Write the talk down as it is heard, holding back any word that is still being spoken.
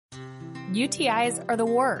UTIs are the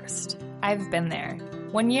worst. I've been there.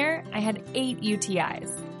 One year, I had 8 UTIs.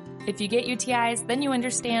 If you get UTIs, then you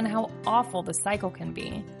understand how awful the cycle can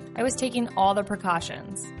be. I was taking all the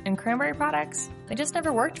precautions, and cranberry products, they just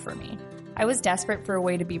never worked for me. I was desperate for a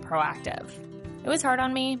way to be proactive. It was hard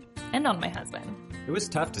on me and on my husband. It was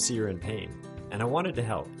tough to see her in pain, and I wanted to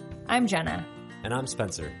help. I'm Jenna. And I'm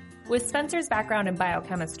Spencer. With Spencer's background in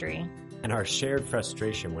biochemistry and our shared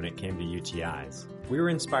frustration when it came to UTIs, we were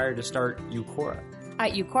inspired to start Eucora.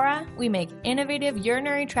 At Eucora, we make innovative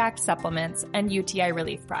urinary tract supplements and UTI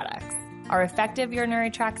relief products. Our effective urinary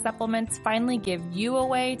tract supplements finally give you a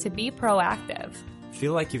way to be proactive.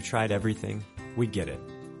 Feel like you've tried everything? We get it.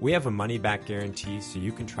 We have a money-back guarantee so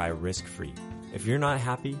you can try risk-free. If you're not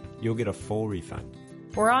happy, you'll get a full refund.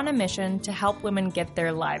 We're on a mission to help women get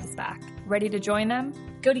their lives back. Ready to join them?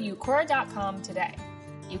 Go to Eucora.com today.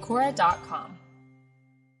 Eucora.com.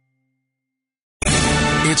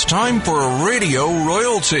 It's time for Radio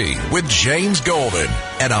Royalty with James Golden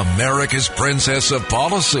and America's Princess of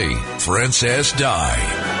Policy, Princess Di.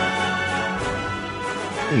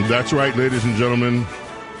 That's right, ladies and gentlemen.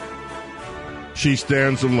 She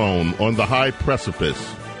stands alone on the high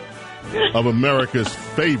precipice of America's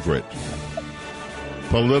favorite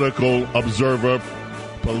political observer,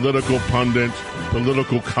 political pundit,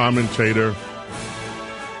 political commentator.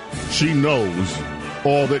 She knows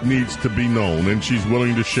all that needs to be known, and she's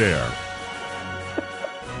willing to share.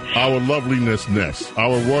 Our loveliness-ness,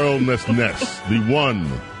 our royalness-ness, the one,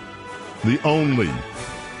 the only,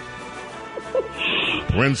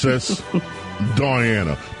 Princess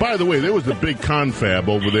Diana. By the way, there was a big confab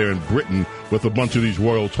over there in Britain with a bunch of these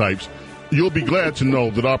royal types. You'll be glad to know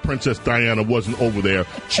that our Princess Diana wasn't over there.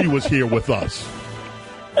 She was here with us.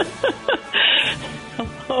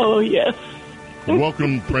 Oh, yes.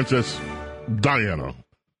 Welcome, Princess Diana.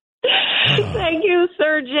 Thank you,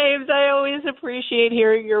 Sir James. I always appreciate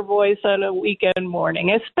hearing your voice on a weekend morning,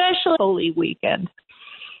 especially Holy Weekend.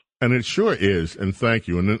 And it sure is, and thank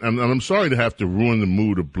you. And I'm sorry to have to ruin the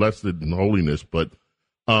mood of blessed and holiness, but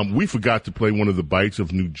we forgot to play one of the bites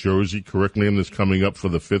of New Jersey curriculum that's coming up for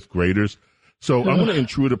the 5th graders. So I'm going to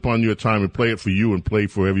intrude upon your time and play it for you and play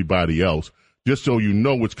for everybody else, just so you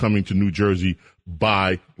know what's coming to New Jersey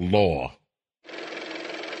by law.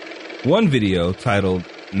 One video titled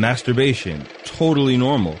Masturbation, Totally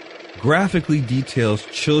Normal, graphically details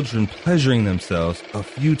children pleasuring themselves a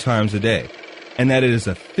few times a day, and that it is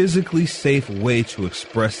a physically safe way to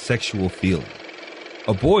express sexual feeling.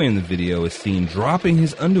 A boy in the video is seen dropping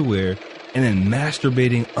his underwear and then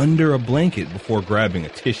masturbating under a blanket before grabbing a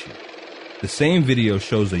tissue. The same video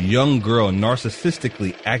shows a young girl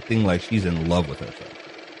narcissistically acting like she's in love with herself.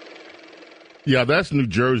 Yeah, that's New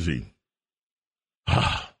Jersey.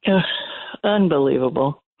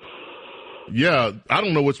 Unbelievable. Yeah, I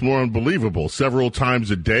don't know what's more unbelievable, several times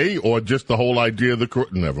a day or just the whole idea of the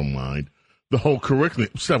never mind. The whole curriculum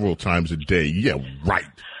several times a day. Yeah, right.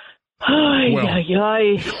 Well,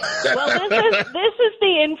 this is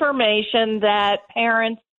the information that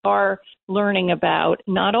parents are learning about,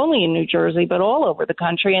 not only in New Jersey, but all over the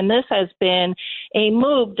country. And this has been a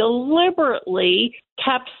move deliberately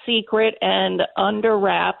kept secret and under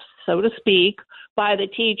wraps, so to speak, by the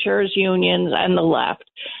teachers, unions, and the left.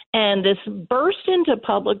 And this burst into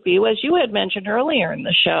public view, as you had mentioned earlier in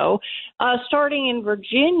the show, starting in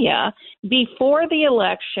Virginia before the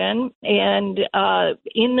election and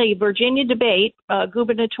in the Virginia debate,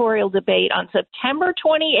 gubernatorial debate on September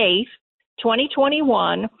 28th,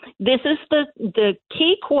 2021. This is the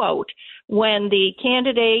key quote when the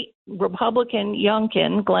candidate, Republican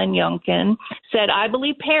Glenn Youngkin, said, "I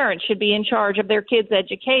believe parents should be in charge of their kids'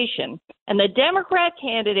 education." And the Democrat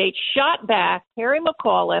candidate shot back, Terry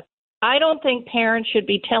McAuliffe, "I don't think parents should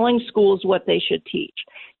be telling schools what they should teach."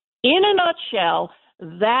 In a nutshell,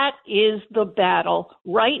 that is the battle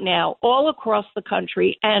right now all across the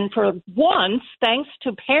country. And for once, thanks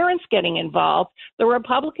to parents getting involved, the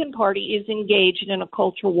Republican Party is engaged in a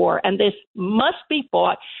culture war. And this must be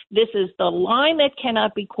fought. This is the line that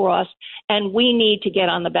cannot be crossed. And we need to get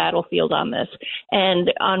on the battlefield on this.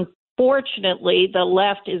 And unfortunately, the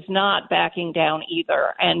left is not backing down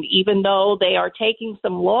either. And even though they are taking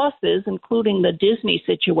some losses, including the Disney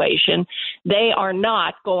situation, they are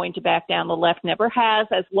not going to back down. The left never has,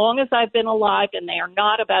 as long as I've been alive, and they are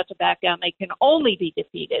not about to back down. They can only be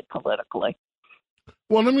defeated politically.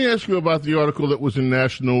 Well, let me ask you about the article that was in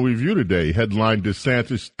National Review today, headline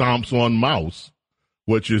DeSantis Stomps on Mouse,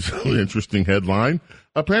 which is an interesting headline.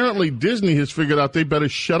 Apparently, Disney has figured out they better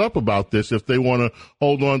shut up about this if they want to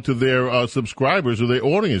hold on to their subscribers or their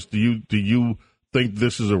audience. Do you think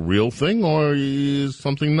this is a real thing or is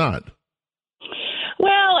something not?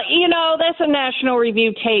 Well, That's a National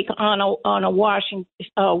Review take on a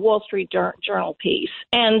Wall Street Journal piece,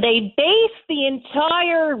 and they base the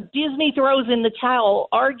entire Disney throws in the towel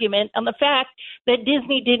argument on the fact that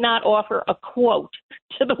Disney did not offer a quote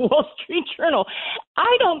to the Wall Street Journal.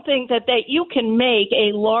 I don't think that you can make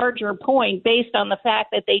a larger point based on the fact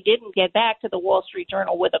that they didn't get back to the Wall Street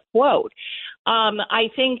Journal with a quote. I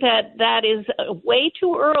think that is way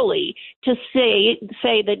too early to say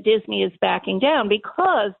that Disney is backing down,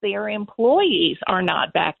 because their employees are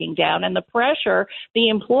not backing down, and the pressure the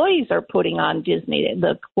employees are putting on Disney,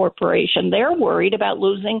 the corporation. They're worried about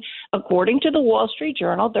losing, according to the Wall Street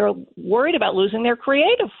Journal, they're worried about losing their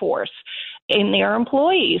creative force in their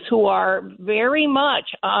employees, who are very much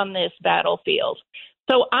on this battlefield.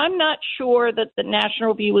 So I'm not sure that the National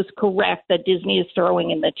Review is correct that Disney is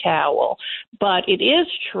throwing in the towel, but it is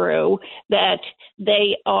true that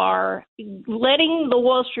they are letting the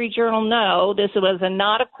Wall Street Journal know this was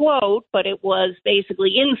not a quote, but it was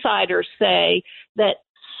basically insiders say that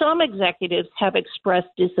some executives have expressed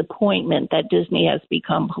disappointment that Disney has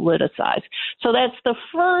become politicized. So that's the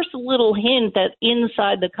first little hint that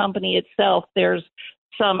inside the company itself there's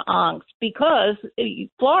some angst, because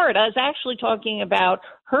Florida is actually talking about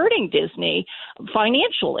hurting Disney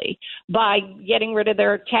financially by getting rid of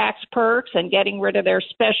their tax perks and getting rid of their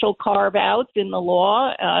special carve-outs in the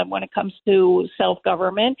law when it comes to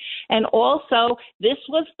self-government. And also, this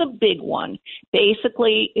was the big one,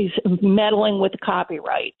 basically is meddling with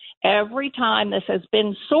copyright. Every time this has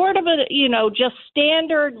been sort of just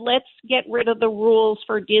standard, let's get rid of the rules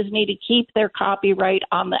for Disney to keep their copyright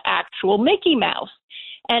on the actual Mickey Mouse.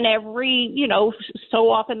 And every, so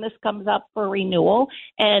often this comes up for renewal,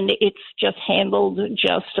 and it's just handled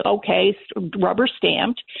rubber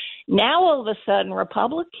stamped. Now, all of a sudden,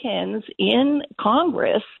 Republicans in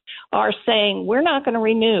Congress are saying we're not going to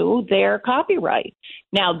renew their copyright.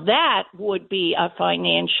 Now, that would be a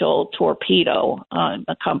financial torpedo on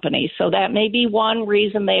a company. So that may be one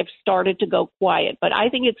reason they have started to go quiet. But I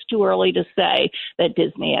think it's too early to say that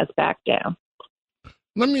Disney has backed down.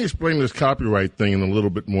 Let me explain this copyright thing in a little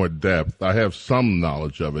bit more depth. I have some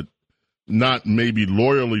knowledge of it, not maybe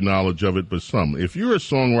lawyerly knowledge of it, but some. If you're a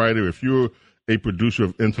songwriter, if you're a producer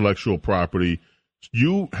of intellectual property,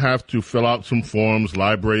 you have to fill out some forms,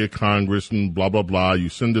 Library of Congress and blah, blah, blah. You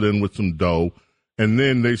send it in with some dough, and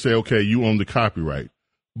then they say, okay, you own the copyright.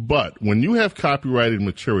 But when you have copyrighted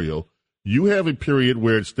material, you have a period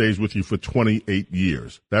where it stays with you for 28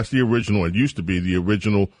 years. That's the original. It used to be the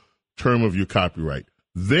original term of your copyright.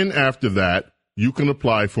 Then after that, you can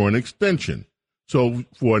apply for an extension. So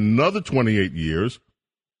for another 28 years,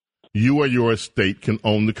 you or your estate can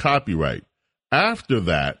own the copyright. After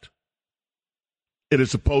that, it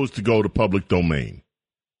is supposed to go to public domain.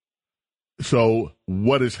 So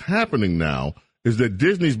what is happening now is that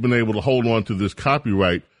Disney's been able to hold on to this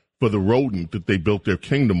copyright for the rodent that they built their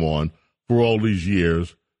kingdom on for all these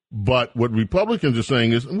years. But what Republicans are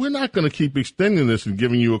saying is, we're not going to keep extending this and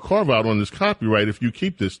giving you a carve-out on this copyright if you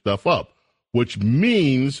keep this stuff up, which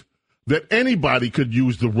means that anybody could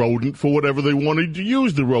use the rodent for whatever they wanted to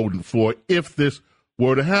use the rodent for if this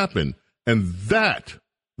were to happen. And that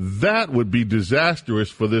would be disastrous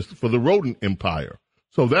for the rodent empire.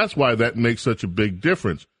 So that's why that makes such a big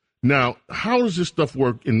difference. Now, how does this stuff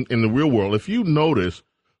work in the real world? If you notice,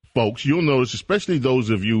 folks, you'll notice, especially those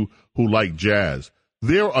of you who like jazz,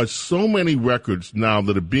 there are so many records now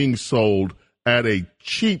that are being sold at a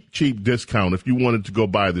cheap discount. If you wanted to go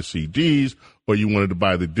buy the CDs or you wanted to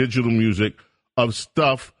buy the digital music of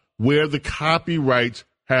stuff where the copyrights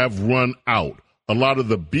have run out. A lot of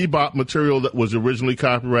the bebop material that was originally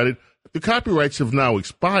copyrighted, the copyrights have now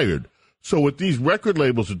expired. So what these record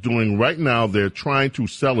labels are doing right now, they're trying to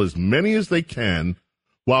sell as many as they can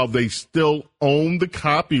while they still own the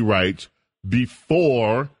copyrights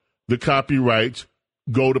before the copyrights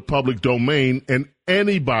go to public domain and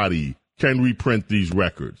anybody can reprint these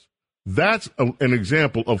records. That's an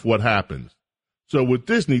example of what happens. So with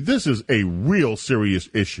Disney, this is a real serious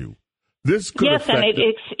issue. This could yes, and it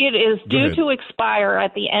is due to expire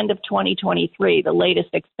at the end of 2023, the latest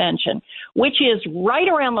extension, which is right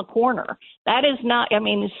around the corner. That is not,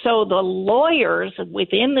 so the lawyers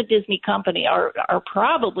within the Disney company are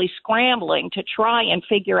probably scrambling to try and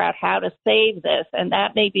figure out how to save this, and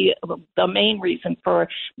that may be the main reason for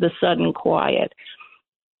the sudden quiet.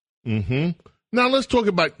 Mm-hmm. Now let's talk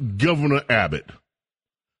about Governor Abbott,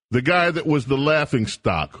 the guy that was the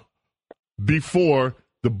laughingstock before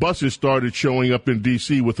the buses started showing up in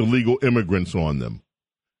D.C. with illegal immigrants on them.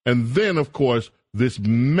 And then, of course, this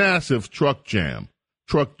massive truck jam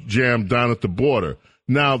down at the border.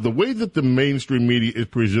 Now, the way that the mainstream media is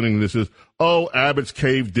presenting this is, oh, Abbott's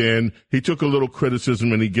caved in. He took a little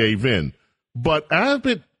criticism and he gave in. But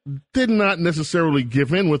Abbott did not necessarily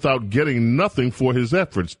give in without getting nothing for his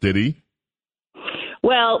efforts, did he?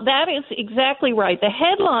 Well, that is exactly right. The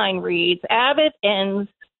headline reads, Abbott ends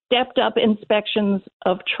stepped-up inspections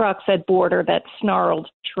of trucks at border that snarled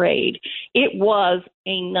trade. It was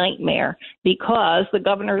a nightmare because the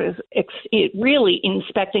governor is really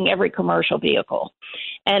inspecting every commercial vehicle.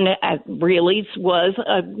 And it really was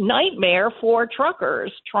a nightmare for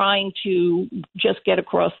truckers trying to just get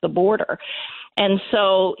across the border. And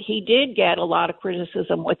so he did get a lot of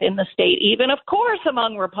criticism within the state, even, of course,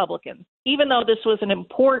 among Republicans, even though this was an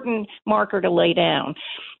important marker to lay down.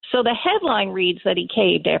 So the headline reads that he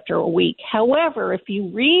caved after a week. However, if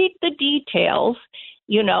you read the details,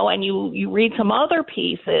 and you read some other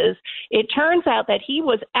pieces, it turns out that he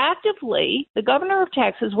was the governor of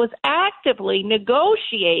Texas was actively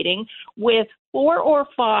negotiating with 4 or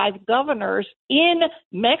 5 governors in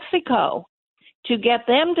Mexico to get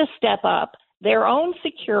them to step up their own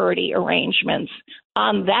security arrangements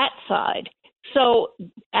on that side. So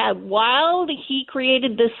while he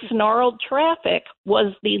created this snarled traffic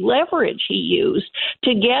was the leverage he used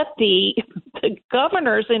to get the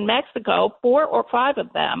governors in Mexico, 4 or 5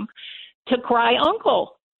 of them, to cry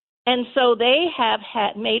uncle. And so they have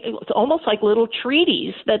made almost like little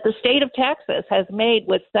treaties that the state of Texas has made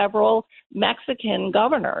with several Mexican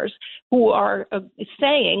governors who are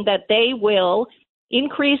saying that they will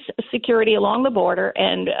increase security along the border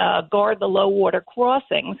and guard the low water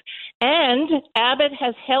crossings. And Abbott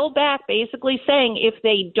has held back, basically saying if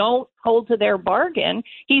they don't hold to their bargain,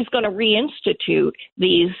 he's going to reinstitute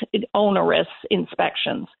these onerous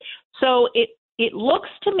inspections. So it looks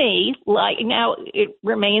to me like, now it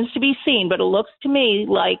remains to be seen, but it looks to me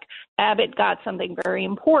like Abbott got something very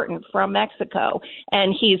important from Mexico.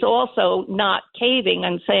 And he's also not caving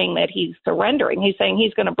and saying that he's surrendering. He's saying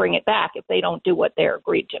he's going to bring it back if they don't do what they're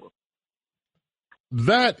agreed to.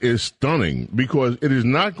 That is stunning because it is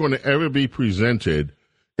not going to ever be presented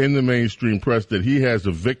in the mainstream press that he has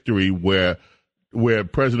a victory where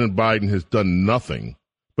President Biden has done nothing.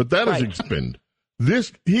 But that is expend.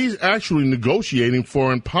 He's actually negotiating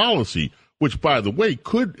foreign policy, which, by the way,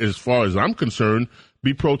 could, as far as I'm concerned,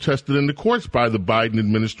 be protested in the courts by the Biden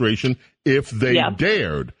administration if they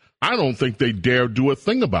dared. I don't think they dare do a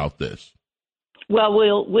thing about this. Well,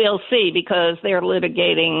 we'll see because they're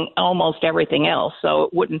litigating almost everything else, so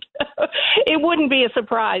it wouldn't be a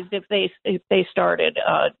surprise if they started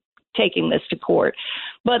taking this to court.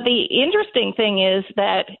 But the interesting thing is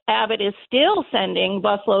that Abbott is still sending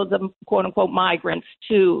busloads of quote-unquote migrants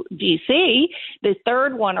to D.C. The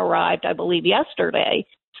third one arrived, I believe, yesterday.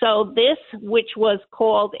 So this, which was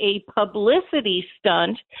called a publicity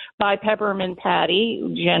stunt by Peppermint Patty,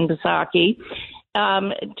 Jen Psaki,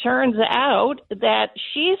 turns out that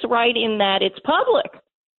she's right in that it's public.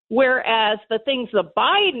 Whereas the things the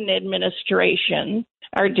Biden administration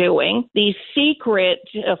are doing, these secret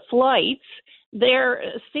flights, they're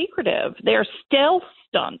secretive. They're stealth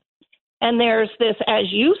stunts. And there's this,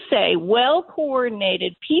 as you say,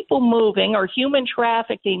 well-coordinated people moving or human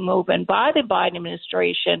trafficking movement by the Biden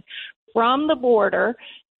administration from the border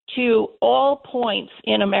to all points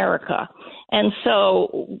in America. And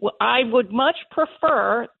so I would much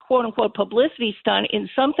prefer, quote unquote, publicity stunt in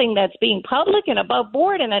something that's being public and above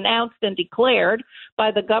board and announced and declared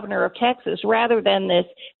by the governor of Texas rather than this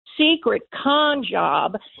secret con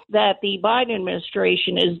job that the Biden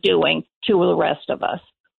administration is doing to the rest of us.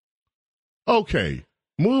 Okay,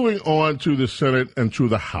 moving on to the Senate and to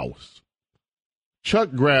the House. Chuck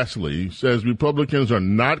Grassley says Republicans are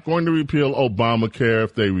not going to repeal Obamacare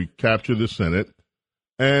if they recapture the Senate.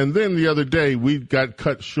 And then the other day, we got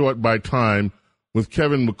cut short by time with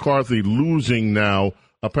Kevin McCarthy losing now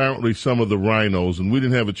apparently some of the rhinos, and we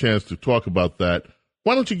didn't have a chance to talk about that.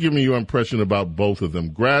 Why don't you give me your impression about both of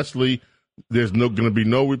them? Grassley, there's going to be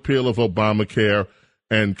no repeal of Obamacare,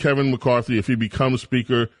 and Kevin McCarthy, if he becomes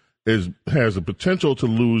Speaker, has a potential to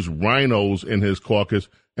lose rhinos in his caucus,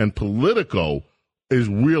 and Politico is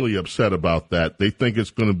really upset about that. They think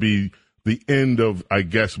it's going to be the end of, I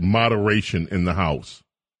guess, moderation in the House.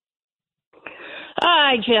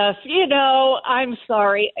 I'm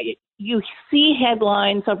sorry. You see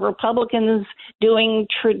headlines of Republicans doing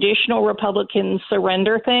traditional Republican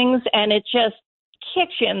surrender things, and it just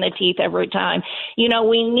kicks you in the teeth every time. You know,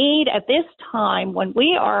 we need at this time when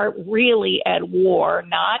we are really at war,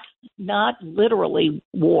 not literally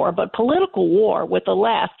war, but political war with the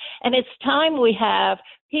left. And it's time we have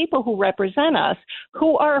people who represent us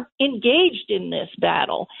who are engaged in this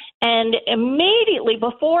battle. And immediately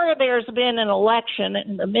before there's been an election,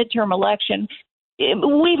 the midterm election,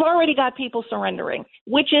 we've already got people surrendering,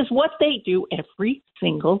 which is what they do every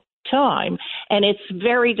single time. And it's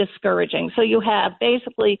very discouraging. So you have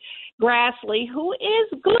basically Grassley, who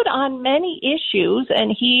is good on many issues,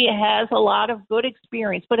 and he has a lot of good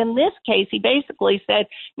experience. But in this case, he basically said,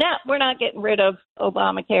 no, we're not getting rid of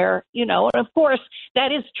Obamacare. You know, and of course,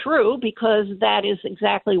 that is true because that is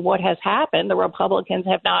exactly what has happened. The Republicans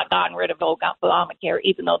have not gotten rid of Obamacare,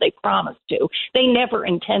 even though they promised to. They never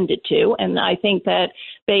intended to. And I think that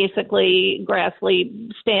basically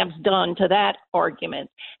Grassley stamps done to that argument.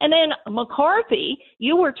 And then McCarthy,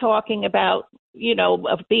 you were talking about, you know,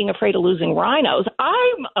 of being afraid of losing rhinos.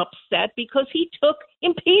 I'm upset because he took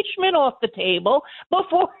impeachment off the table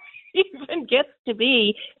before he even gets to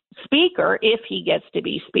be speaker, if he gets to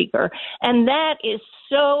be speaker. And that is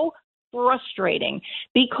so frustrating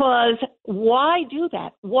because why do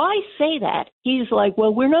that? Why say that? He's like,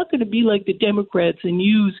 well, we're not going to be like the Democrats and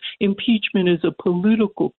use impeachment as a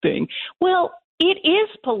political thing. Well, it is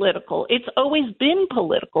political. It's always been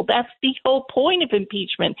political. That's the whole point of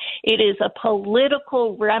impeachment. It is a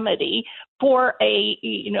political remedy for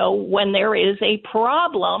when there is a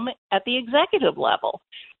problem at the executive level.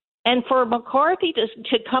 And for McCarthy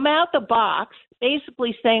to come out the box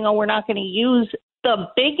basically saying, oh, we're not going to use the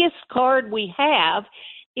biggest card we have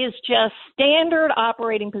is just standard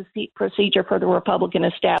operating procedure for the Republican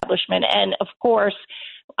establishment. And, of course,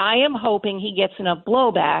 I am hoping he gets enough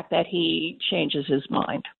blowback that he changes his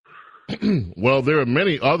mind. Well, there are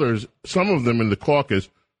many others, some of them in the caucus,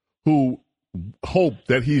 who hope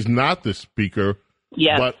that he's not the speaker.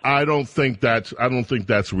 Yes. But I don't think that's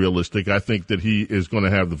realistic. I think that he is going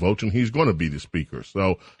to have the votes and he's going to be the speaker.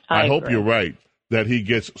 So I hope you're right that he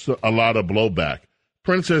gets a lot of blowback.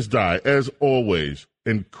 Princess Di, as always,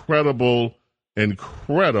 incredible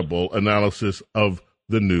analysis of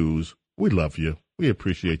the news. We love you. We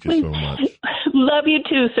appreciate you so much. Love you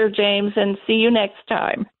too, Sir James, and see you next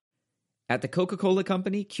time. At the Coca-Cola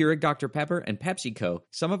Company, Keurig Dr. Pepper, and PepsiCo,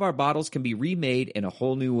 some of our bottles can be remade in a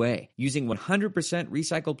whole new way, using 100%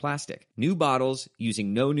 recycled plastic. New bottles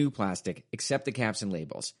using no new plastic, except the caps and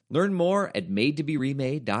labels. Learn more at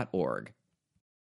madetoberemade.org.